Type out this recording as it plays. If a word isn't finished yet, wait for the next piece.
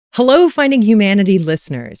Hello, Finding Humanity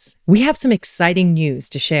listeners. We have some exciting news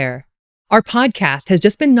to share. Our podcast has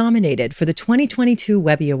just been nominated for the 2022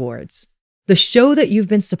 Webby Awards. The show that you've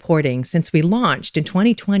been supporting since we launched in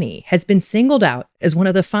 2020 has been singled out as one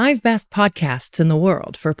of the 5 best podcasts in the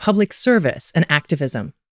world for public service and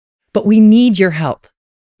activism. But we need your help.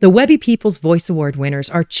 The Webby People's Voice Award winners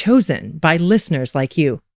are chosen by listeners like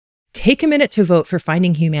you. Take a minute to vote for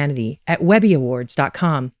Finding Humanity at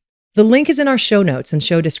webbyawards.com. The link is in our show notes and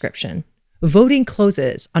show description. Voting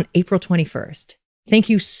closes on April 21st. Thank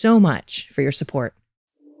you so much for your support.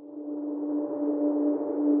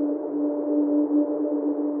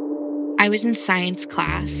 I was in science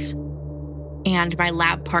class, and my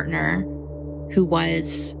lab partner, who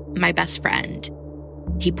was my best friend,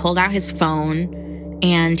 he pulled out his phone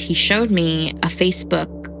and he showed me a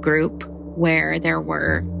Facebook group where there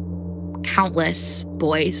were countless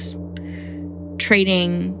boys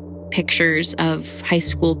trading pictures of high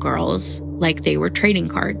school girls like they were trading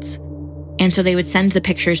cards. And so they would send the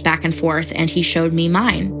pictures back and forth, and he showed me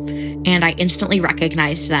mine. And I instantly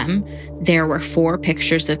recognized them. There were 4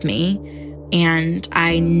 pictures of me. And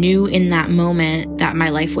I knew in that moment that my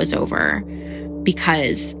life was over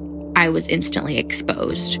because I was instantly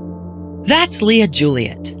exposed. That's Leah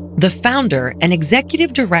Juliet, the founder and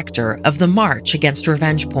executive director of the March Against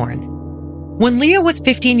Revenge Porn. When Leah was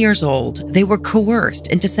 15 years old, they were coerced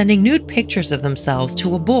into sending nude pictures of themselves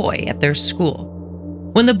to a boy at their school.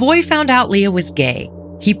 When the boy found out Leah was gay,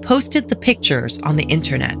 he posted the pictures on the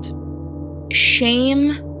internet.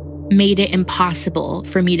 Shame made it impossible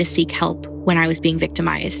for me to seek help when I was being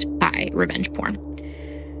victimized by revenge porn.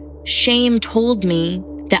 Shame told me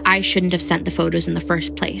that I shouldn't have sent the photos in the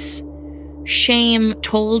first place. Shame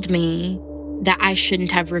told me that I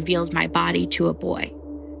shouldn't have revealed my body to a boy.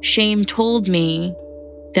 Shame told me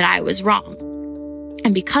that I was wrong.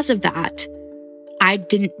 And because of that, I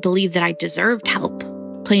didn't believe that I deserved help,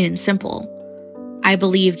 plain and simple. I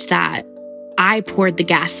believed that I poured the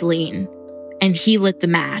gasoline and he lit the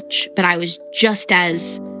match, but I was just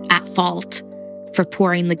as at fault for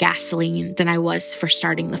pouring the gasoline than I was for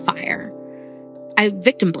starting the fire. I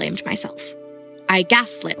victim blamed myself. I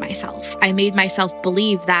gaslit myself. I made myself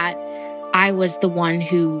believe that I was the one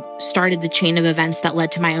who started the chain of events that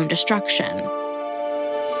led to my own destruction.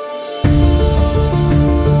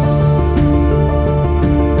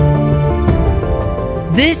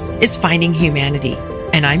 This is Finding Humanity,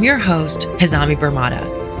 and I'm your host, Hazami Barmada.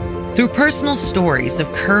 Through personal stories of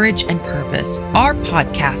courage and purpose, our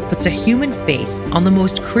podcast puts a human face on the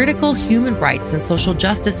most critical human rights and social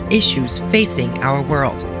justice issues facing our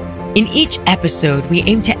world. In each episode, we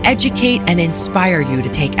aim to educate and inspire you to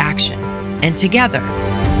take action, and together,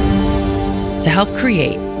 to help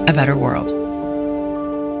create a better world.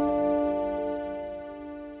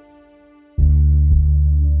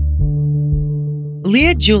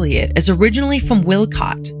 Leah Juliet is originally from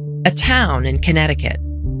Wilcott, a town in Connecticut.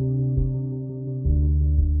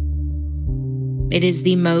 It is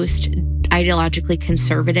the most ideologically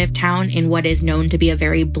conservative town in what is known to be a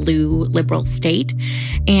very blue liberal state.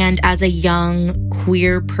 And as a young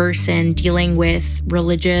queer person dealing with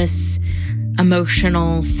religious,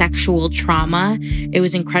 emotional, sexual trauma, it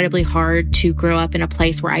was incredibly hard to grow up in a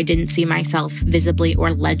place where I didn't see myself visibly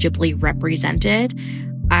or legibly represented.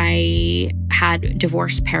 I had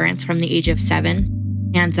divorced parents from the age of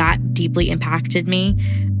 7, and that deeply impacted me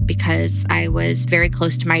because I was very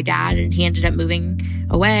close to my dad and he ended up moving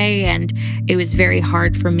away. And it was very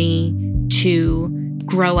hard for me to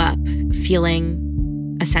grow up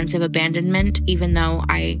feeling a sense of abandonment, even though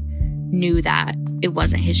I knew that it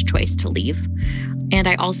wasn't his choice to leave. And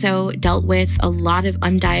I also dealt with a lot of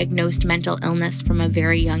undiagnosed mental illness from a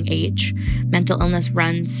very young age. Mental illness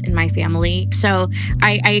runs in my family. So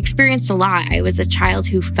I experienced a lot. I was a child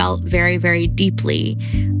who felt very, very deeply,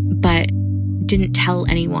 but didn't tell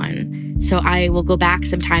anyone. So I will go back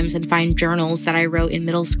sometimes and find journals that I wrote in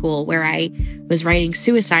middle school where I was writing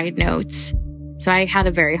suicide notes. So I had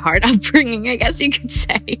a very hard upbringing, I guess you could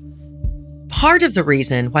say. Part of the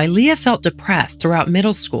reason why Leah felt depressed throughout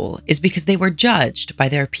middle school is because they were judged by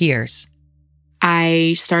their peers.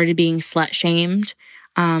 I started being slut-shamed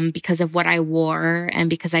because of what I wore and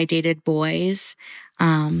because I dated boys.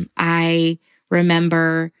 I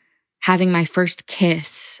remember having my first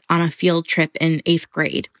kiss on a field trip in 8th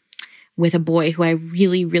grade with a boy who I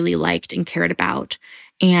really, really liked and cared about.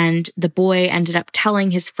 And the boy ended up telling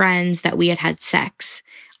his friends that we had had sex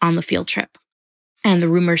on the field trip. And the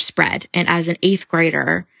rumors spread. And as an 8th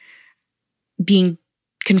grader, being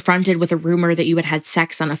confronted with a rumor that you had had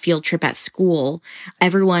sex on a field trip at school,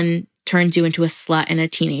 everyone turns you into a slut and a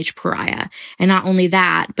teenage pariah. And not only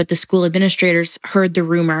that, but the school administrators heard the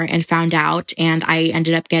rumor and found out, and I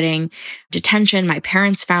ended up getting detention. My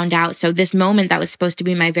parents found out. So this moment that was supposed to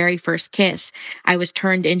be my very first kiss, I was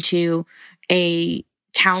turned into a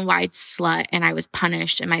town-wide slut, and I was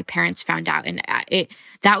punished, and my parents found out, and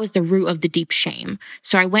that was the root of the deep shame.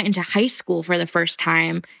 So I went into high school for the first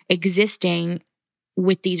time existing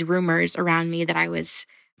with these rumors around me that I was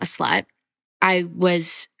a slut. I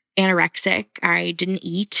was anorexic. I didn't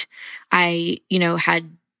eat. I,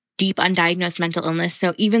 had deep undiagnosed mental illness.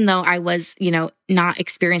 So even though I was, not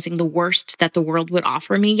experiencing the worst that the world would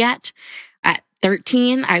offer me yet, at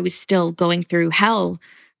 13, I was still going through hell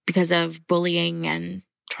because of bullying and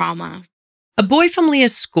trauma. A boy from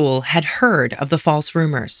Leah's school had heard of the false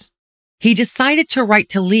rumors. He decided to write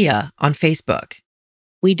to Leah on Facebook.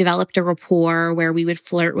 We developed a rapport where we would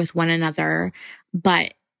flirt with one another,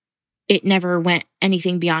 but it never went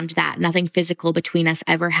anything beyond that. Nothing physical between us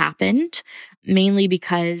ever happened, mainly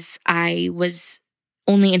because I was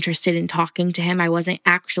only interested in talking to him. I wasn't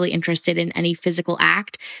actually interested in any physical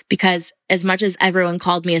act because as much as everyone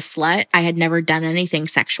called me a slut, I had never done anything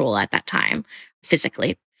sexual at that time,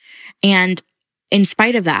 physically. And in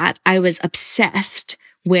spite of that, I was obsessed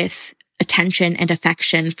with attention and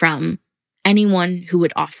affection from anyone who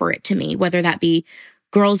would offer it to me, whether that be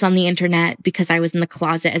girls on the internet because I was in the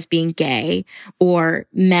closet as being gay, or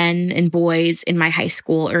men and boys in my high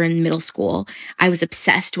school or in middle school. I was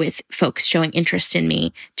obsessed with folks showing interest in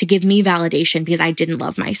me to give me validation because I didn't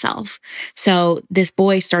love myself. So this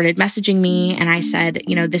boy started messaging me and I said,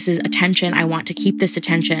 this is attention. I want to keep this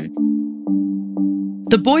attention.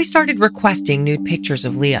 The boy started requesting nude pictures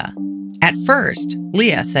of Leah. At first,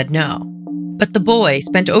 Leah said no, but the boy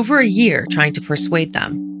spent over a year trying to persuade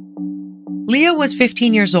them. Leah was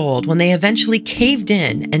 15 years old when they eventually caved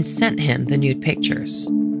in and sent him the nude pictures.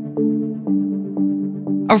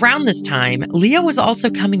 Around this time, Leah was also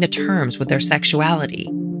coming to terms with their sexuality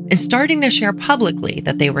and starting to share publicly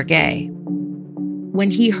that they were gay.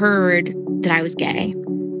 When he heard that I was gay,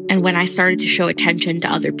 and when I started to show attention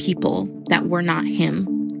to other people that were not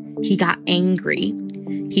him, he got angry.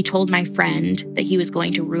 He told my friend that he was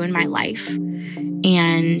going to ruin my life.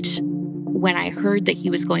 And when I heard that he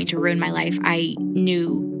was going to ruin my life, I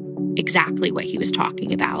knew exactly what he was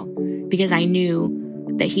talking about because I knew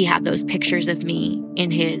that he had those pictures of me in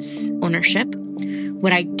his ownership.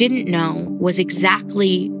 What I didn't know was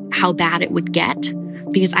exactly how bad it would get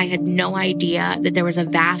because I had no idea that there was a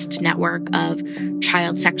vast network of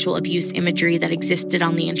child sexual abuse imagery that existed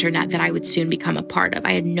on the internet that I would soon become a part of.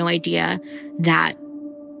 I had no idea that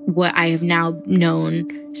what I have now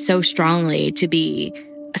known so strongly to be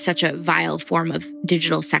such a vile form of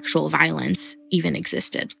digital sexual violence even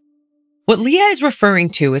existed. What Leah is referring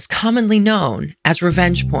to is commonly known as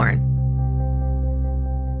revenge porn.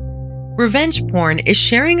 Revenge porn is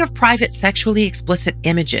sharing of private sexually explicit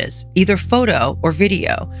images, either photo or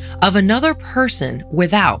video, of another person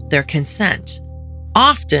without their consent,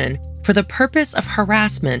 often for the purpose of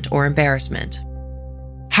harassment or embarrassment.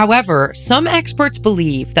 However, some experts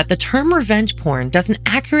believe that the term revenge porn doesn't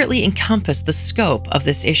accurately encompass the scope of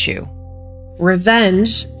this issue.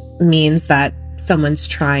 Revenge means that someone's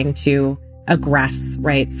trying to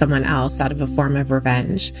aggress, someone else out of a form of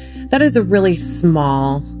revenge. That is a really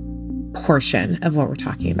small portion of what we're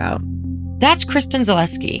talking about. That's Kristen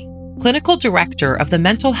Zaleski, clinical director of the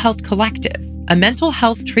Mental Health Collective, a mental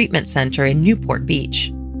health treatment center in Newport Beach.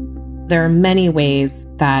 There are many ways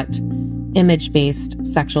that image-based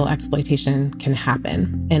sexual exploitation can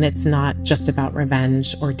happen, and it's not just about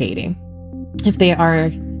revenge or dating. If they are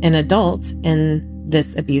an adult and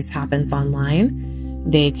this abuse happens online,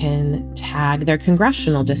 they can tag their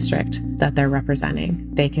congressional district that they're representing.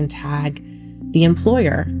 They can tag the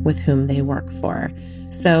employer with whom they work for.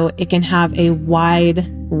 So it can have a wide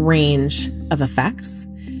range of effects,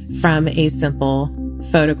 from a simple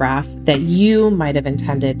photograph that you might have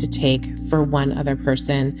intended to take for one other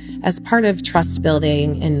person as part of trust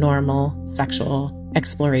building and normal sexual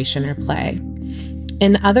exploration or play.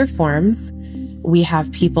 In other forms, we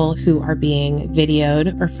have people who are being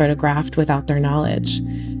videoed or photographed without their knowledge.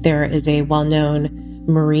 There is a well-known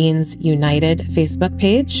Marines United Facebook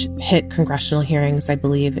page, hit congressional hearings, I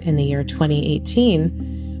believe, in the year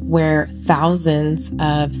 2018, where thousands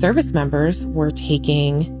of service members were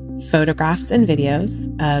taking photographs and videos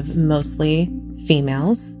of mostly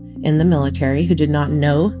females in the military who did not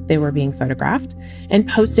know they were being photographed and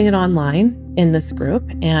posting it online in this group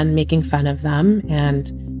and making fun of them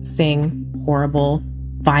and saying horrible,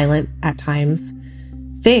 violent at times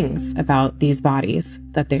things about these bodies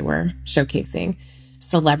that they were showcasing.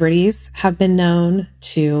 Celebrities have been known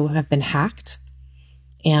to have been hacked,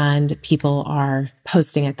 and people are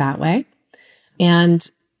posting it that way. And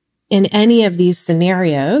in any of these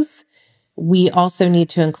scenarios, we also need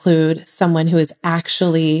to include someone who is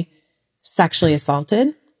actually sexually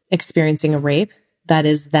assaulted, experiencing a rape that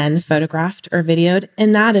is then photographed or videoed,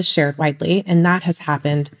 and that is shared widely, and that has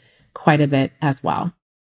happened quite a bit as well.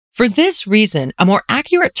 For this reason, a more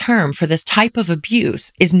accurate term for this type of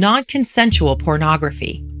abuse is non-consensual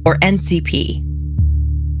pornography, or NCP.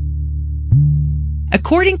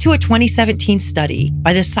 According to a 2017 study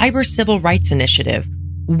by the Cyber Civil Rights Initiative,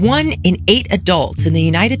 1 in 8 adults in the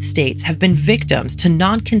United States have been victims to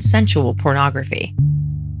non-consensual pornography.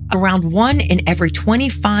 Around 1 in every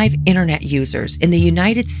 25 internet users in the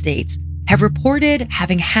United States have reported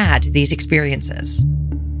having had these experiences.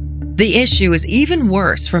 The issue is even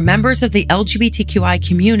worse for members of the LGBTQI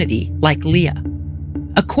community like Leah.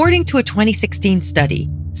 According to a 2016 study,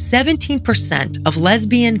 17% of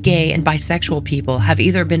lesbian, gay, and bisexual people have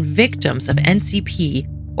either been victims of NCP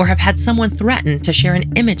or have had someone threaten to share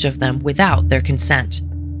an image of them without their consent.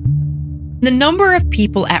 The number of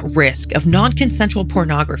people at risk of non-consensual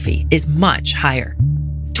pornography is much higher.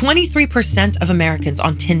 23% of Americans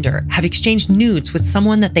on Tinder have exchanged nudes with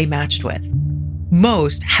someone that they matched with.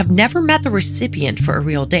 Most have never met the recipient for a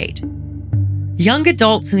real date. Young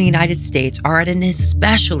adults in the United States are at an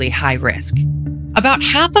especially high risk. About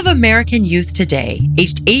half of American youth today,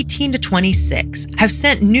 aged 18 to 26, have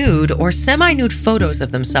sent nude or semi-nude photos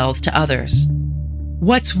of themselves to others.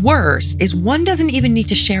 What's worse is one doesn't even need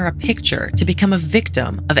to share a picture to become a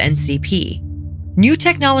victim of NCP. New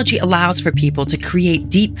technology allows for people to create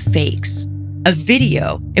deep fakes, a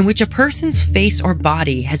video in which a person's face or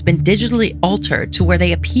body has been digitally altered to where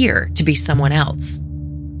they appear to be someone else.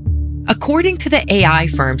 According to the AI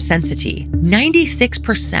firm Sensity,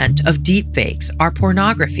 96% of deepfakes are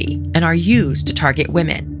pornography and are used to target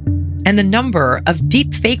women. And the number of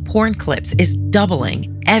deepfake porn clips is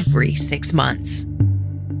doubling every 6 months.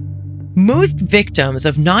 Most victims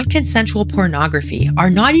of non-consensual pornography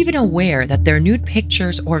are not even aware that their nude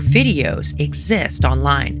pictures or videos exist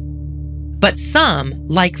online. But some,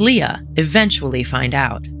 like Leah, eventually find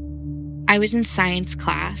out. I was in science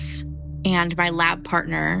class, and my lab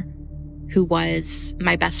partner, who was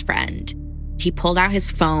my best friend, he pulled out his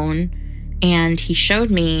phone and he showed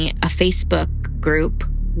me a Facebook group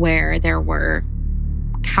where there were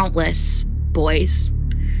countless boys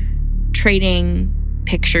trading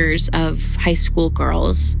pictures of high school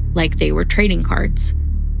girls like they were trading cards.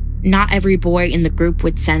 Not every boy in the group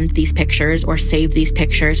would send these pictures or save these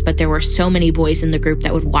pictures, but there were so many boys in the group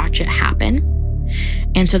that would watch it happen.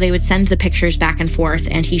 And so they would send the pictures back and forth,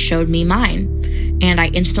 and he showed me mine. And I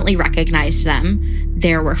instantly recognized them.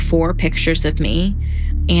 There were 4 pictures of me,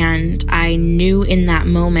 and I knew in that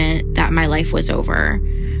moment that my life was over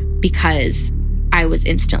because I was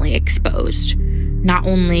instantly exposed. Not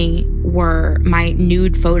only were my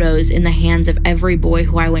nude photos in the hands of every boy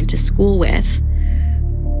who I went to school with,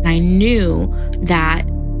 I knew that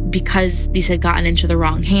because these had gotten into the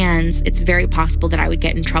wrong hands, it's very possible that I would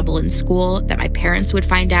get in trouble in school, that my parents would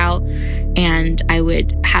find out, and I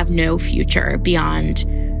would have no future beyond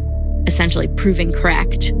essentially proving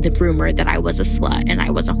correct the rumor that I was a slut and I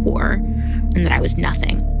was a whore and that I was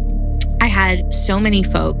nothing. I had so many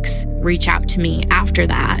folks reach out to me after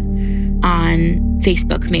that on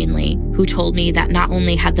Facebook mainly, who told me that not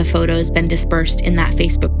only had the photos been dispersed in that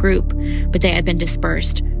Facebook group, but they had been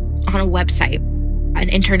dispersed on a website, an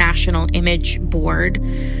international image board,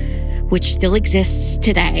 which still exists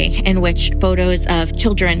today, in which photos of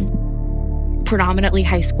children, predominantly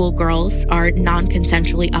high school girls, are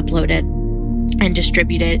non-consensually uploaded and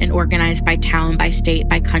distributed and organized by town, by state,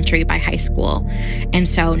 by country, by high school. And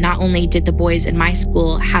so not only did the boys in my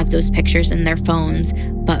school have those pictures in their phones,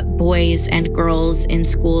 but boys and girls in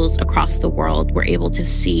schools across the world were able to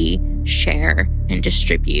see, share, and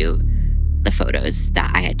distribute the photos that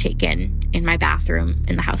I had taken in my bathroom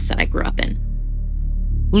in the house that I grew up in.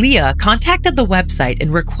 Leah contacted the website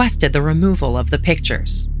and requested the removal of the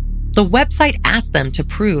pictures. The website asked them to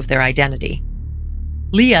prove their identity.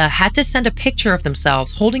 Leah had to send a picture of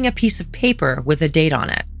themselves holding a piece of paper with a date on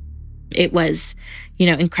it. It was,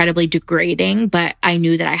 incredibly degrading, but I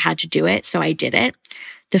knew that I had to do it, so I did it.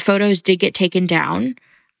 The photos did get taken down,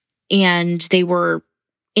 and they were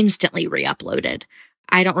instantly re-uploaded.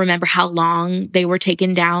 I don't remember how long they were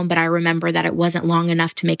taken down, but I remember that it wasn't long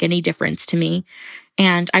enough to make any difference to me.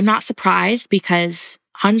 And I'm not surprised because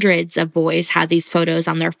hundreds of boys had these photos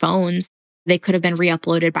on their phones. They could have been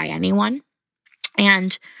re-uploaded by anyone.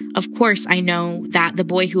 And of course, I know that the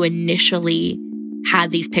boy who initially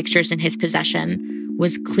had these pictures in his possession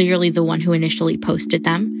was clearly the one who initially posted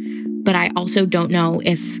them. But I also don't know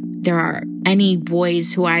if there are any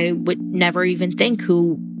boys who I would never even think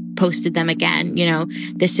who posted them again.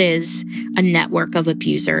 This is a network of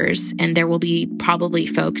abusers, and there will be probably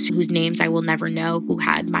folks whose names I will never know who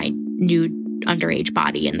had my nude underage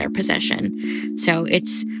body in their possession. So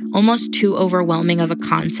it's almost too overwhelming of a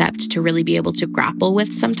concept to really be able to grapple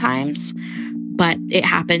with sometimes. But it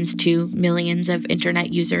happens to millions of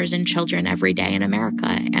internet users and children every day in America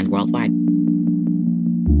and worldwide.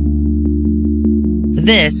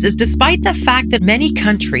 This is despite the fact that many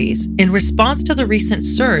countries, in response to the recent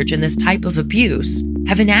surge in this type of abuse,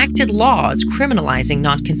 have enacted laws criminalizing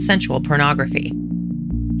non-consensual pornography.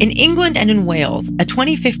 In England and in Wales, a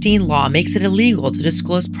 2015 law makes it illegal to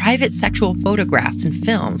disclose private sexual photographs and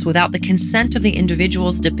films without the consent of the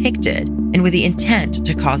individuals depicted and with the intent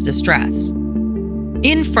to cause distress.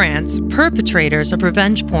 In France, perpetrators of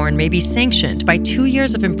revenge porn may be sanctioned by 2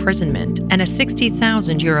 years of imprisonment and a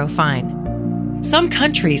 €60,000 fine. Some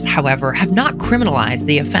countries, however, have not criminalized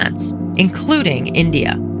the offense, including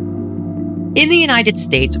India. In the United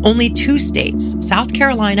States, only 2 states, South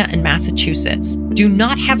Carolina and Massachusetts, do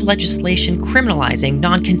not have legislation criminalizing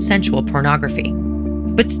non-consensual pornography.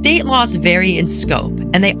 But state laws vary in scope,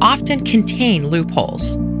 and they often contain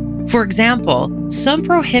loopholes. For example, some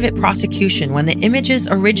prohibit prosecution when the images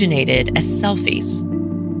originated as selfies.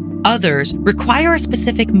 Others require a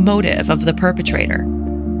specific motive of the perpetrator.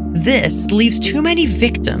 This leaves too many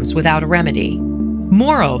victims without a remedy.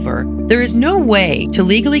 Moreover, there is no way to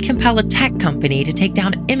legally compel a tech company to take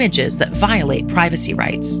down images that violate privacy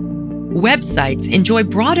rights. Websites enjoy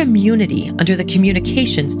broad immunity under the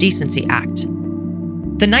Communications Decency Act.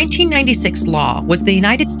 The 1996 law was the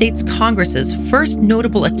United States Congress's first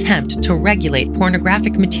notable attempt to regulate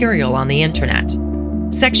pornographic material on the internet.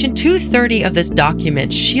 Section 230 of this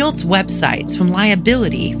document shields websites from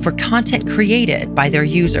liability for content created by their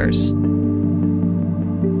users.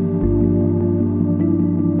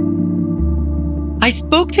 I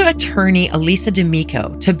spoke to attorney Elisa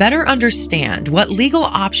D'Amico to better understand what legal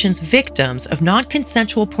options victims of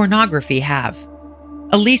non-consensual pornography have.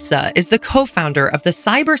 Elisa is the co-founder of the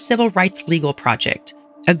Cyber Civil Rights Legal Project,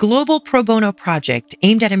 a global pro bono project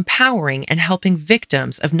aimed at empowering and helping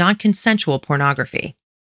victims of non-consensual pornography.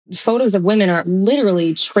 Photos of women are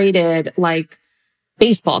literally traded like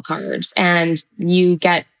baseball cards, and you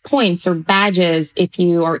get points or badges if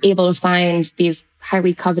you are able to find these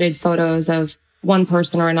highly coveted photos of one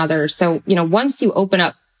person or another. So, once you open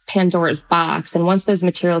up Pandora's box and once those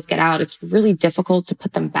materials get out, it's really difficult to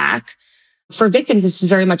put them back. For victims, it's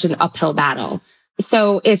very much an uphill battle.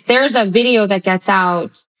 So if there's a video that gets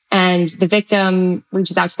out and the victim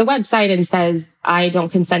reaches out to the website and says, I don't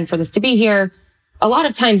consent for this to be here, a lot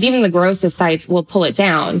of times, even the grossest sites will pull it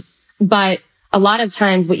down. But a lot of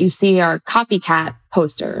times what you see are copycat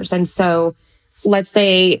posters. And so let's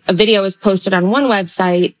say a video is posted on one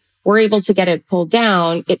website, we're able to get it pulled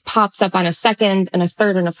down. It pops up on a second and a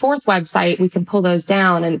third and a fourth website. We can pull those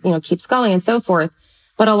down and, keeps going and so forth.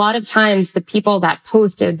 But a lot of times the people that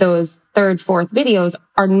posted those third, fourth videos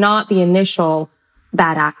are not the initial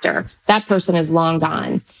bad actor. That person is long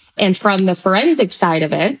gone. And from the forensic side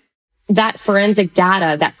of it, that forensic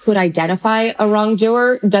data that could identify a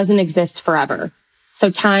wrongdoer doesn't exist forever.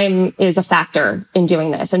 So time is a factor in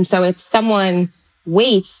doing this. And so if someone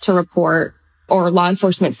waits to report, or law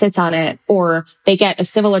enforcement sits on it, or they get a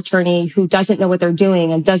civil attorney who doesn't know what they're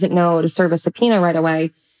doing and doesn't know to serve a subpoena right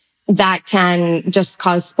away, that can just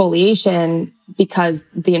cause spoliation because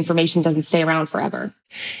the information doesn't stay around forever.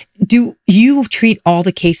 Do you treat all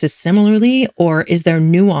the cases similarly, or is there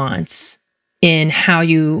nuance in how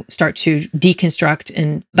you start to deconstruct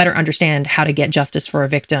and better understand how to get justice for a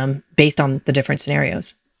victim based on the different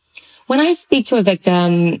scenarios? When I speak to a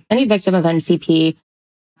victim, any victim of NCP,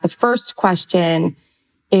 the first question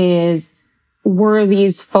is, were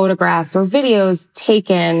these photographs or videos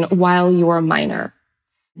taken while you were a minor?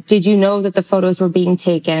 Did you know that the photos were being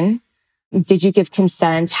taken? Did you give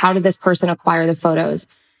consent? How did this person acquire the photos?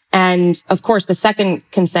 And of course, the second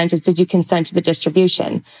consent is, did you consent to the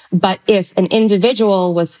distribution? But if an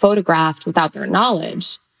individual was photographed without their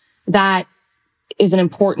knowledge, that is an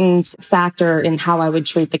important factor in how I would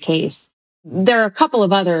treat the case. There are a couple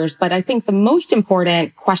of others, but I think the most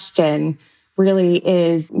important question really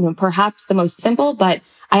is, perhaps the most simple, but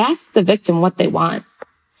I ask the victim what they want.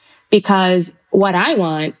 Because what I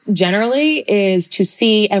want generally is to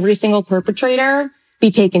see every single perpetrator be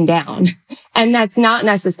taken down. And that's not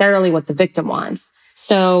necessarily what the victim wants.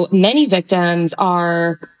 So many victims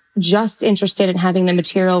are just interested in having the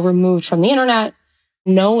material removed from the internet.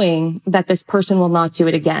 knowing that this person will not do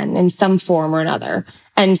it again in some form or another.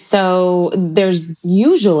 And so there's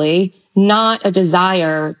usually not a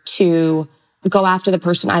desire to go after the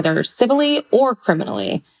person either civilly or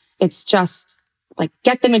criminally. It's just like,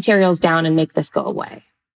 get the materials down and make this go away.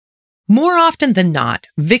 More often than not,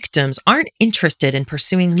 victims aren't interested in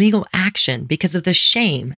pursuing legal action because of the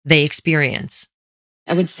shame they experience.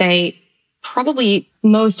 I would say probably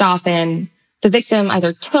most often the victim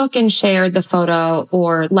either took and shared the photo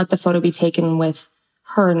or let the photo be taken with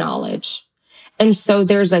her knowledge. And so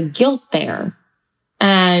there's a guilt there,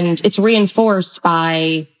 and it's reinforced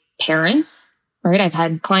by parents, right? I've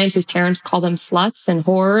had clients whose parents call them sluts and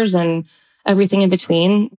whores and everything in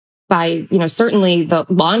between, by, certainly the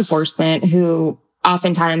law enforcement, who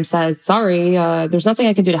oftentimes says, sorry, there's nothing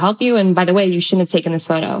I can do to help you. And by the way, you shouldn't have taken this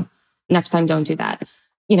photo. Next time, don't do that.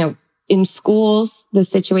 In schools, the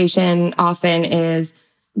situation often is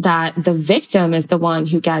that the victim is the one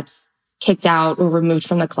who gets kicked out or removed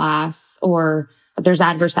from the class, or there's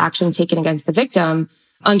adverse action taken against the victim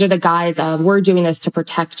under the guise of, we're doing this to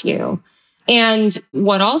protect you. And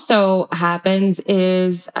what also happens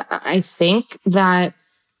is, I think that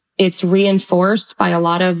it's reinforced by a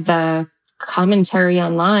lot of the commentary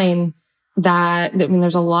online that,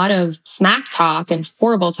 there's a lot of smack talk and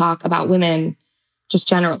horrible talk about women just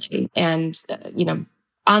generally. And,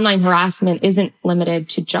 online harassment isn't limited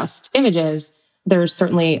to just images. There's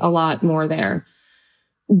certainly a lot more there.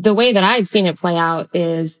 The way that I've seen it play out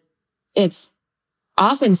is it's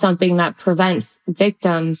often something that prevents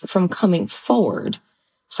victims from coming forward,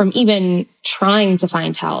 from even trying to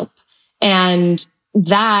find help. And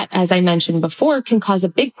that, as I mentioned before, can cause a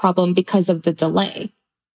big problem because of the delay,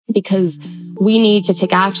 because we need to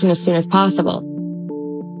take action as soon as possible.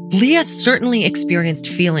 Leah certainly experienced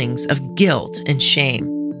feelings of guilt and shame.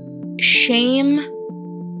 Shame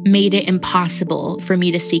made it impossible for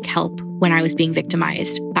me to seek help when I was being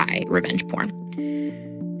victimized by revenge porn.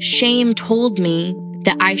 Shame told me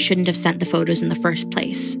that I shouldn't have sent the photos in the first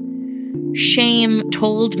place. Shame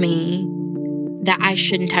told me that I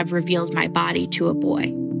shouldn't have revealed my body to a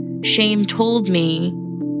boy. Shame told me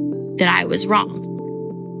that I was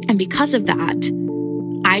wrong. And because of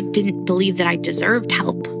that, I didn't believe that I deserved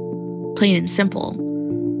help, plain and simple.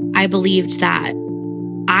 I believed that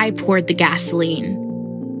I poured the gasoline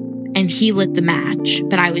and he lit the match,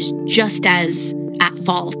 but I was just as at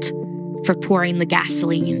fault for pouring the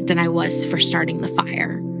gasoline than I was for starting the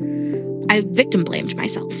fire. I victim blamed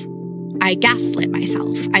myself. I gaslit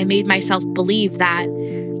myself. I made myself believe that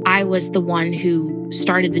I was the one who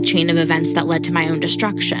started the chain of events that led to my own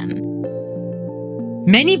destruction.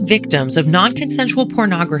 Many victims of non-consensual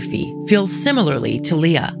pornography feel similarly to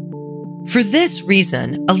Leah. For this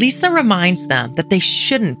reason, Elisa reminds them that they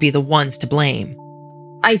shouldn't be the ones to blame.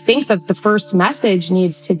 I think that the first message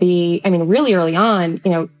needs to be, really early on,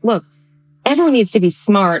 look, everyone needs to be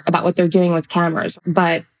smart about what they're doing with cameras.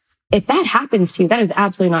 But if that happens to you, that is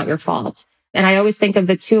absolutely not your fault. And I always think of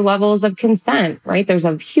the two levels of consent, right? There's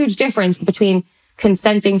a huge difference between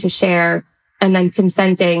consenting to share and then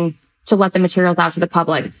consenting to let the materials out to the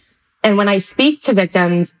public. And when I speak to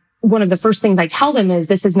victims, one of the first things I tell them is,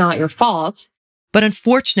 this is not your fault. But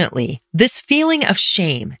unfortunately, this feeling of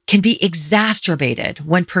shame can be exacerbated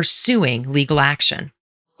when pursuing legal action.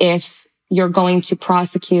 If you're going to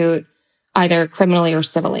prosecute either criminally or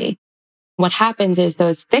civilly, what happens is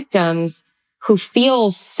those victims who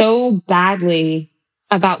feel so badly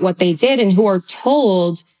about what they did and who are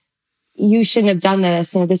told, you shouldn't have done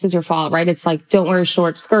this, this was your fault, right? It's like, don't wear a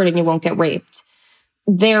short skirt and you won't get raped.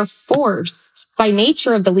 They're forced by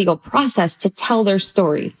nature of the legal process to tell their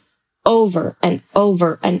story over and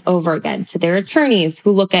over and over again to their attorneys,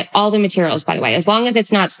 who look at all the materials, by the way. As long as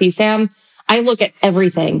it's not CSAM, I look at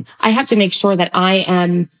everything. I have to make sure that I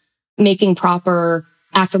am making proper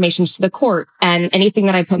affirmations to the court, and anything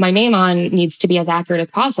that I put my name on needs to be as accurate as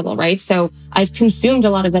possible, right? So I've consumed a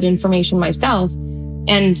lot of that information myself,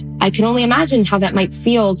 and I can only imagine how that might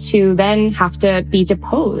feel to then have to be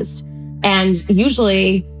deposed. And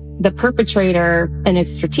usually the perpetrator, and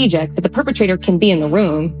it's strategic, but the perpetrator can be in the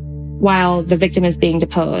room while the victim is being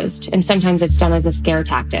deposed. And sometimes it's done as a scare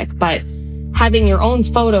tactic. But having your own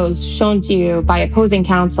photos shown to you by opposing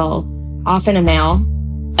counsel, often a male,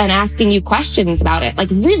 and asking you questions about it, like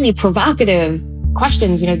really provocative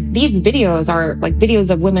questions. These videos are like videos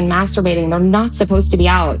of women masturbating. They're not supposed to be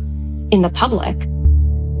out in the public.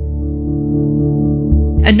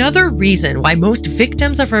 Another reason why most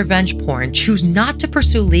victims of revenge porn choose not to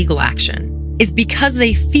pursue legal action is because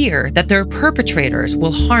they fear that their perpetrators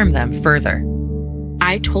will harm them further.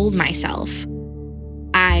 I told myself,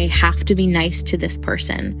 I have to be nice to this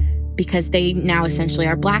person because they now essentially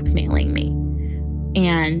are blackmailing me.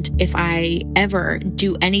 And if I ever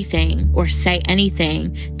do anything or say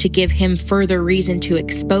anything to give him further reason to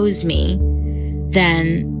expose me,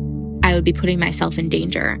 then I would be putting myself in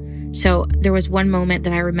danger. So there was one moment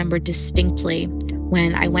that I remember distinctly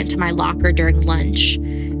when I went to my locker during lunch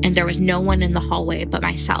and there was no one in the hallway but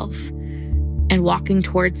myself. And walking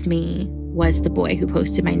towards me was the boy who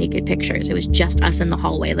posted my naked pictures. It was just us in the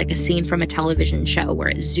hallway, like a scene from a television show where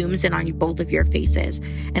it zooms in on you, both of your faces.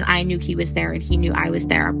 And I knew he was there and he knew I was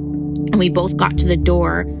there. And we both got to the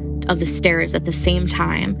door of the stairs at the same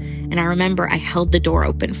time. And I remember I held the door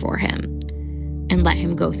open for him and let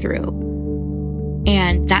him go through.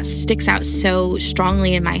 And that sticks out so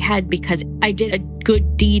strongly in my head because I did a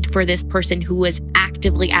good deed for this person who was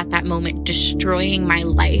actively at that moment destroying my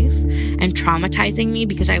life and traumatizing me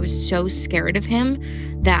because I was so scared of him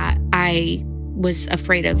that I was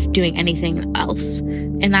afraid of doing anything else.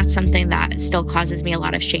 And that's something that still causes me a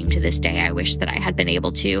lot of shame to this day. I wish that I had been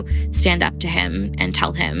able to stand up to him and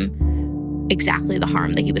tell him exactly the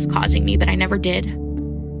harm that he was causing me, but I never did.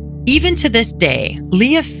 Even to this day,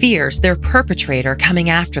 Leah fears their perpetrator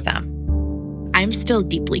coming after them. I'm still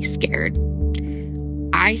deeply scared.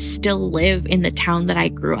 I still live in the town that I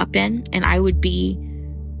grew up in, and I would be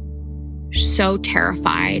so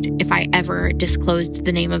terrified if I ever disclosed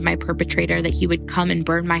the name of my perpetrator that he would come and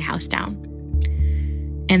burn my house down.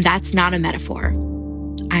 And that's not a metaphor.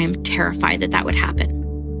 I am terrified that that would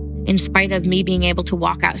happen. In spite of me being able to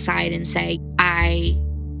walk outside and say, I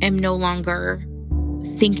am no longer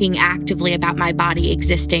thinking actively about my body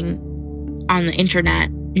existing on the internet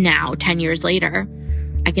now, 10 years later,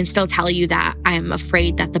 I can still tell you that I am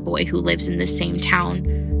afraid that the boy who lives in the same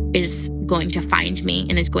town is going to find me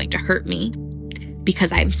and is going to hurt me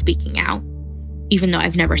because I'm speaking out, even though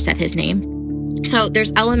I've never said his name. So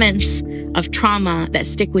there's elements of trauma that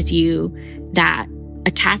stick with you that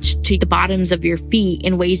attach to the bottoms of your feet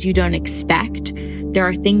in ways you don't expect. There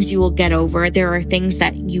are things you will get over. There are things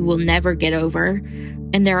that you will never get over.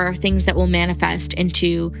 And there are things that will manifest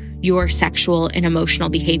into your sexual and emotional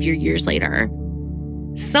behavior years later.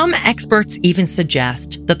 Some experts even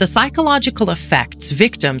suggest that the psychological effects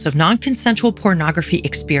victims of non-consensual pornography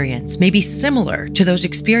experience may be similar to those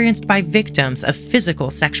experienced by victims of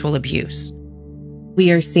physical sexual abuse.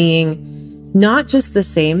 We are seeing not just the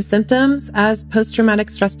same symptoms as post-traumatic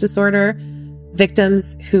stress disorder,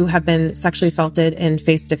 victims who have been sexually assaulted in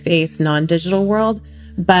face-to-face, non-digital world,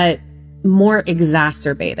 but more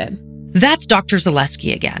exacerbated. That's Dr.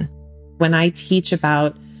 Zaleski again. When I teach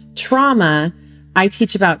about trauma, I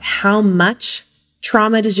teach about how much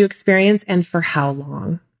trauma did you experience and for how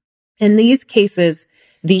long. In these cases,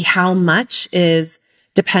 the how much is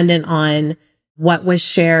dependent on what was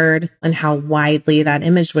shared and how widely that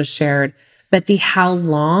image was shared. But the how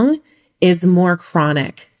long is more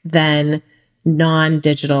chronic than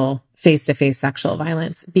non-digital face-to-face sexual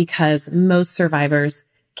violence because most survivors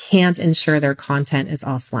can't ensure their content is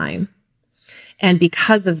offline. And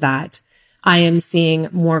because of that, I am seeing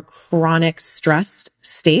more chronic stressed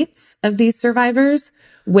states of these survivors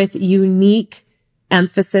with unique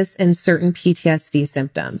emphasis in certain PTSD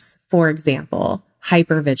symptoms. For example,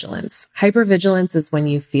 hypervigilance. Hypervigilance is when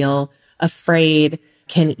you feel afraid,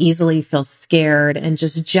 can easily feel scared, and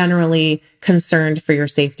just generally concerned for your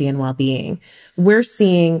safety and well-being. We're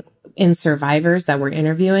seeing in survivors that we're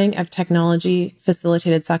interviewing of technology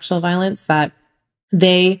facilitated sexual violence that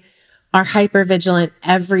they are hypervigilant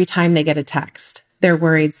every time they get a text. They're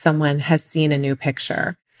worried someone has seen a new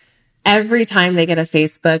picture. Every time they get a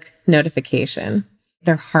Facebook notification,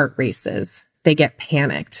 their heart races. They get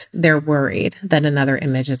panicked. They're worried that another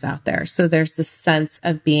image is out there. So there's this sense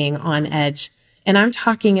of being on edge. And I'm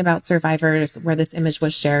talking about survivors where this image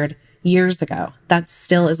was shared years ago. That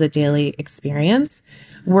still is a daily experience.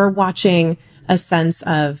 We're watching a sense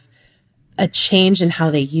of a change in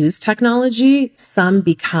how they use technology. Some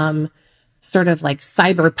become sort of like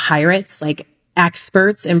cyber pirates, like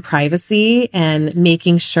experts in privacy and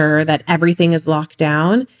making sure that everything is locked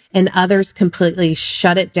down, and others completely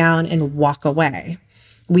shut it down and walk away.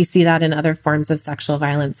 We see that in other forms of sexual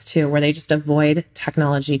violence too, where they just avoid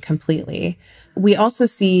technology completely. We also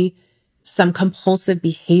see some compulsive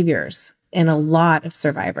behaviors in a lot of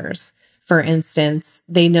survivors. For instance,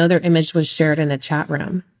 they know their image was shared in a chat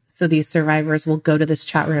room. So these survivors will go to this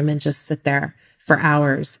chat room and just sit there for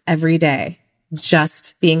hours every day,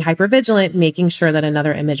 just being hypervigilant, making sure that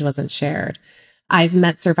another image wasn't shared. I've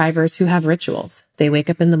met survivors who have rituals. They wake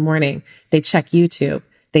up in the morning, they check YouTube,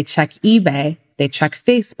 they check eBay, they check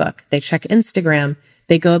Facebook, they check Instagram,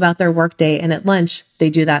 they go about their workday, and at lunch, they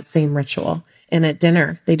do that same ritual. And at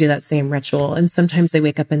dinner, they do that same ritual. And sometimes they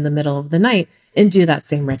wake up in the middle of the night and do that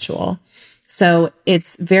same ritual. So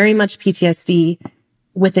it's very much PTSD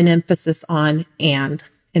with an emphasis on and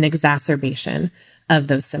an exacerbation of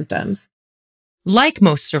those symptoms. Like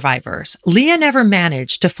most survivors, Leah never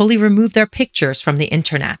managed to fully remove their pictures from the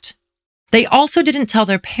internet. They also didn't tell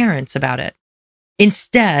their parents about it.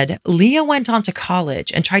 Instead, Leah went on to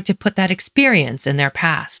college and tried to put that experience in their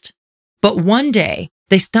past. But one day,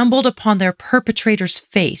 they stumbled upon their perpetrator's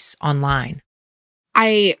face online.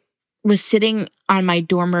 I was sitting on my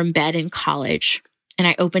dorm room bed in college, and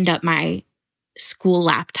I opened up my school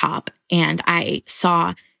laptop, and I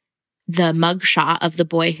saw the mugshot of the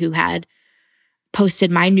boy who had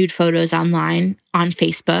posted my nude photos online on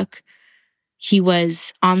Facebook. He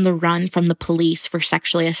was on the run from the police for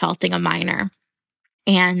sexually assaulting a minor.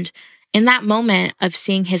 And in that moment of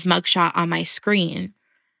seeing his mugshot on my screen,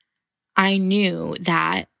 I knew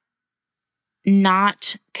that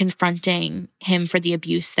not confronting him for the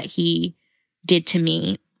abuse that he did to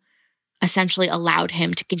me essentially allowed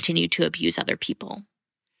him to continue to abuse other people.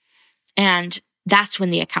 And that's when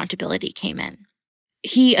the accountability came in.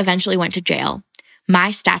 He eventually went to jail.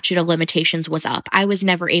 My statute of limitations was up. I was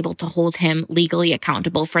never able to hold him legally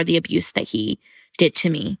accountable for the abuse that he did to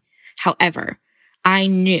me. However, I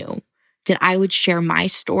knew that I would share my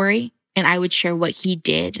story and I would share what he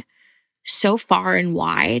did so far and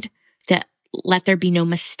wide that let there be no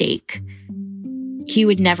mistake. He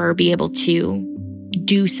would never be able to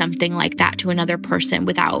do something like that to another person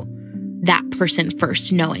without that person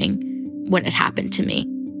first knowing what had happened to me.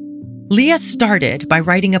 Leah started by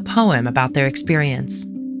writing a poem about their experience.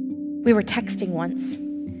 We were texting once.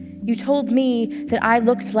 You told me that I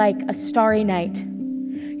looked like a starry night.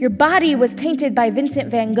 Your body was painted by Vincent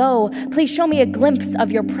van Gogh. Please show me a glimpse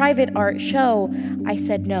of your private art show. I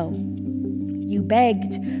said no. You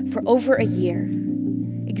begged for over a year.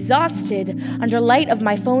 Exhausted under light of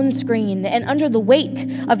my phone screen and under the weight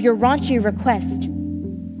of your raunchy request,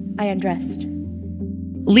 I undressed.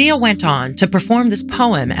 Leah went on to perform this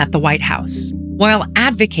poem at the White House while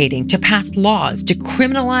advocating to pass laws to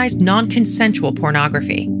criminalize non-consensual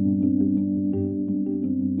pornography.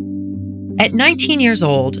 At 19 years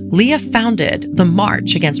old, Leah founded the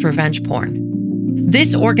March Against Revenge Porn.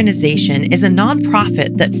 This organization is a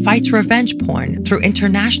nonprofit that fights revenge porn through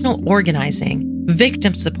international organizing,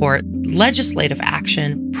 victim support, legislative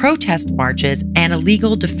action, protest marches, and a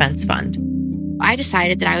legal defense fund. I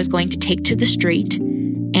decided that I was going to take to the street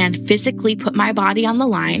and physically put my body on the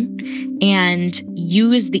line and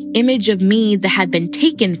use the image of me that had been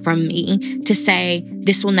taken from me to say,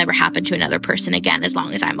 this will never happen to another person again as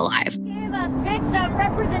long as I'm alive. Give us victim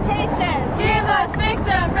representation. Give us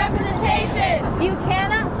victim representation. You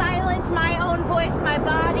cannot silence my own voice. My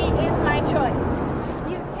body is my choice.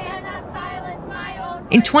 You cannot silence my own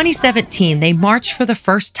voice. In 2017, they marched for the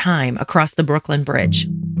first time across the Brooklyn Bridge.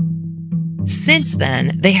 Since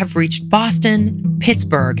then, they have reached Boston,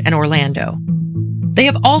 Pittsburgh, and Orlando. They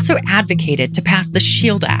have also advocated to pass the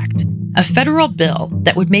SHIELD Act, a federal bill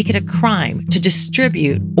that would make it a crime to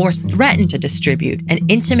distribute or threaten to distribute an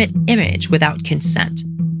intimate image without consent.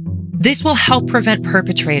 This will help prevent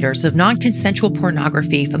perpetrators of non-consensual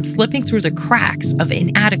pornography from slipping through the cracks of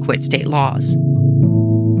inadequate state laws.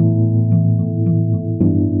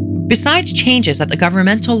 Besides changes at the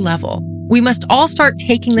governmental level, we must all start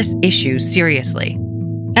taking this issue seriously.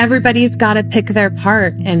 Everybody's got to pick their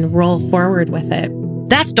part and roll forward with it.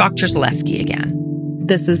 That's Dr. Zaleski again.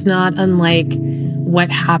 This is not unlike what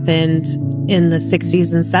happened in the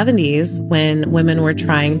 60s and 70s when women were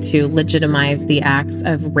trying to legitimize the acts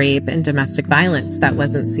of rape and domestic violence that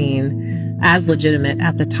wasn't seen as legitimate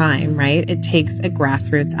at the time, right? It takes a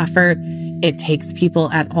grassroots effort. It takes people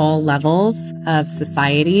at all levels of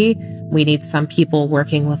society. We need some people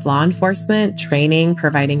working with law enforcement, training,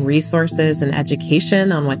 providing resources and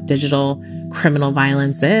education on what digital criminal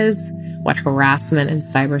violence is, what harassment and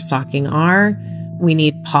cyberstalking are. We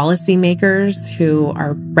need policymakers who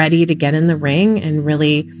are ready to get in the ring and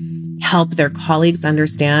really help their colleagues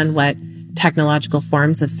understand what technological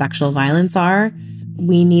forms of sexual violence are.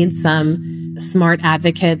 We need some smart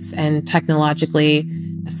advocates and technologically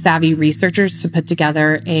savvy researchers to put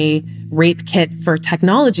together a rape kit for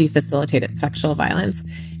technology-facilitated sexual violence.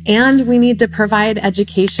 And we need to provide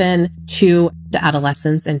education to the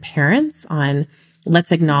adolescents and parents on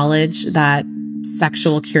let's acknowledge that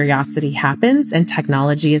sexual curiosity happens and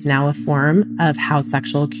technology is now a form of how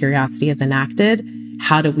sexual curiosity is enacted.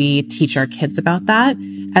 How do we teach our kids about that?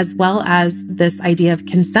 As well as this idea of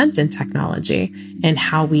consent in technology and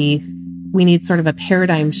how we need sort of a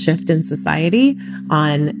paradigm shift in society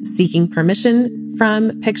on seeking permission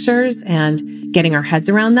from pictures and getting our heads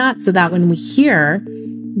around that so that when we hear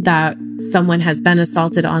that someone has been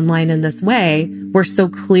assaulted online in this way, we're so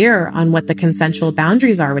clear on what the consensual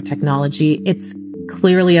boundaries are with technology. It's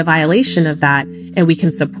clearly a violation of that, and we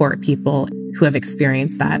can support people who have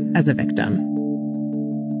experienced that as a victim.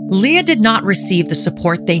 Leah did not receive the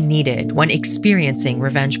support they needed when experiencing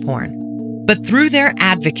revenge porn. But through their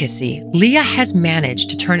advocacy, Leah has managed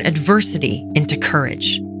to turn adversity into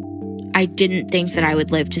courage. I didn't think that I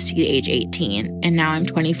would live to see age 18, and now I'm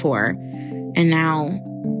 24. And now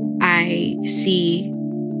I see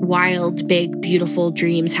wild, big, beautiful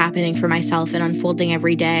dreams happening for myself and unfolding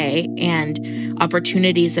every day, and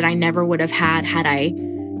opportunities that I never would have had I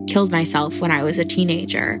killed myself when I was a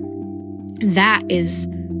teenager. That is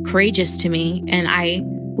courageous to me, and I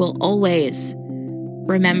will always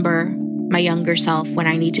remember my younger self when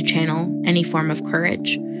I need to channel any form of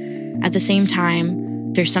courage. At the same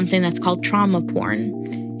time, there's something that's called trauma porn,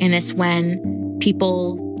 and it's when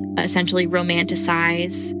people essentially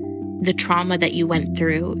romanticize the trauma that you went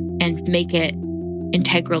through and make it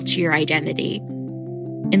integral to your identity.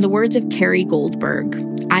 In the words of Carrie Goldberg,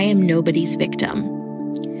 I am nobody's victim.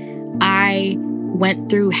 I went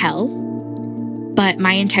through hell, but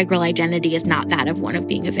my integral identity is not that of one of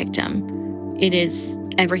being a victim. It is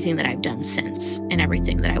everything that I've done since and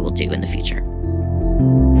everything that I will do in the future.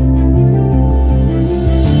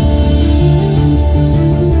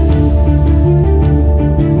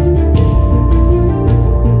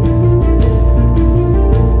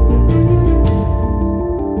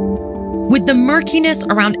 With the murkiness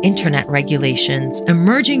around internet regulations,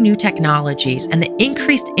 emerging new technologies, and the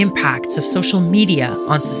increased impacts of social media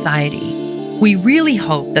on society, we really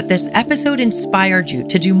hope that this episode inspired you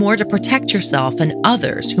to do more to protect yourself and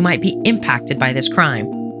others who might be impacted by this crime.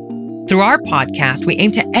 Through our podcast, we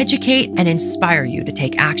aim to educate and inspire you to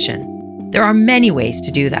take action. There are many ways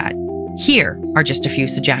to do that. Here are just a few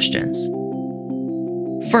suggestions.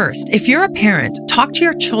 First, if you're a parent, talk to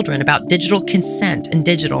your children about digital consent and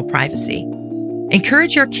digital privacy.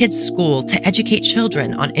 Encourage your kids' school to educate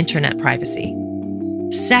children on internet privacy.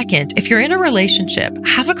 Second, if you're in a relationship,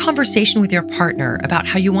 have a conversation with your partner about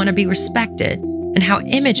how you want to be respected and how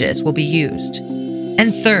images will be used.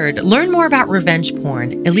 And third, learn more about revenge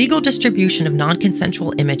porn, illegal distribution of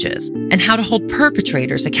non-consensual images, and how to hold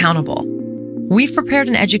perpetrators accountable. We've prepared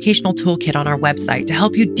an educational toolkit on our website to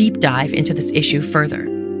help you deep dive into this issue further.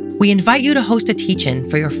 We invite you to host a teach-in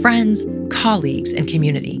for your friends, colleagues, and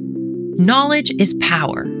community. Knowledge is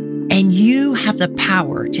power, and you have the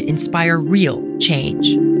power to inspire real change.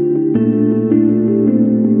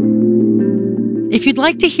 If you'd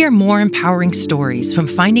like to hear more empowering stories from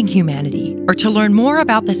Finding Humanity or to learn more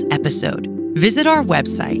about this episode, visit our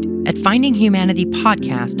website at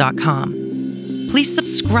findinghumanitypodcast.com. Please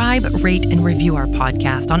subscribe, rate, and review our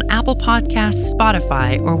podcast on Apple Podcasts,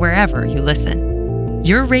 Spotify, or wherever you listen.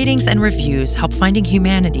 Your ratings and reviews help Finding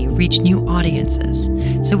Humanity reach new audiences,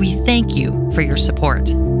 so we thank you for your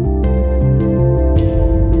support.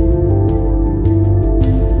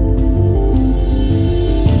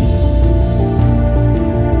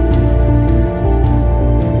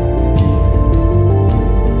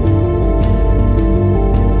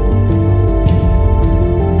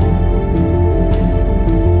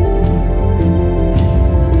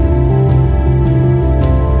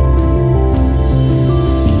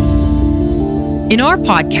 In our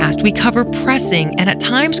podcast, we cover pressing and at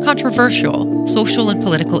times controversial social and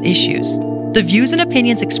political issues. The views and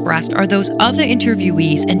opinions expressed are those of the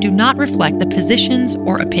interviewees and do not reflect the positions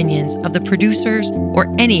or opinions of the producers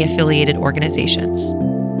or any affiliated organizations.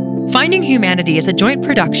 Finding Humanity is a joint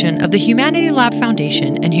production of the Humanity Lab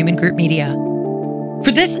Foundation and Human Group Media.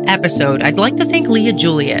 For this episode, I'd like to thank Leah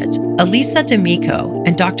Juliet, Elisa D'Amico,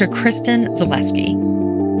 and Dr. Kristen Zaleski.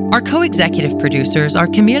 Our co-executive producers are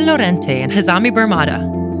Camille Lorente and Hazami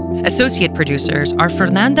Bermada. Associate producers are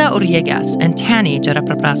Fernanda Oriegas and Tani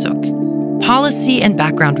Jaraprapasok. Policy and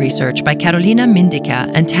background research by Carolina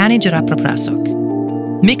Mindica and Tani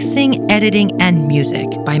Jaraprapasok. Mixing, editing, and music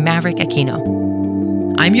by Maverick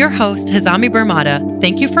Aquino. I'm your host, Hazami Bermada.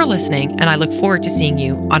 Thank you for listening, and I look forward to seeing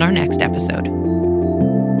you on our next episode.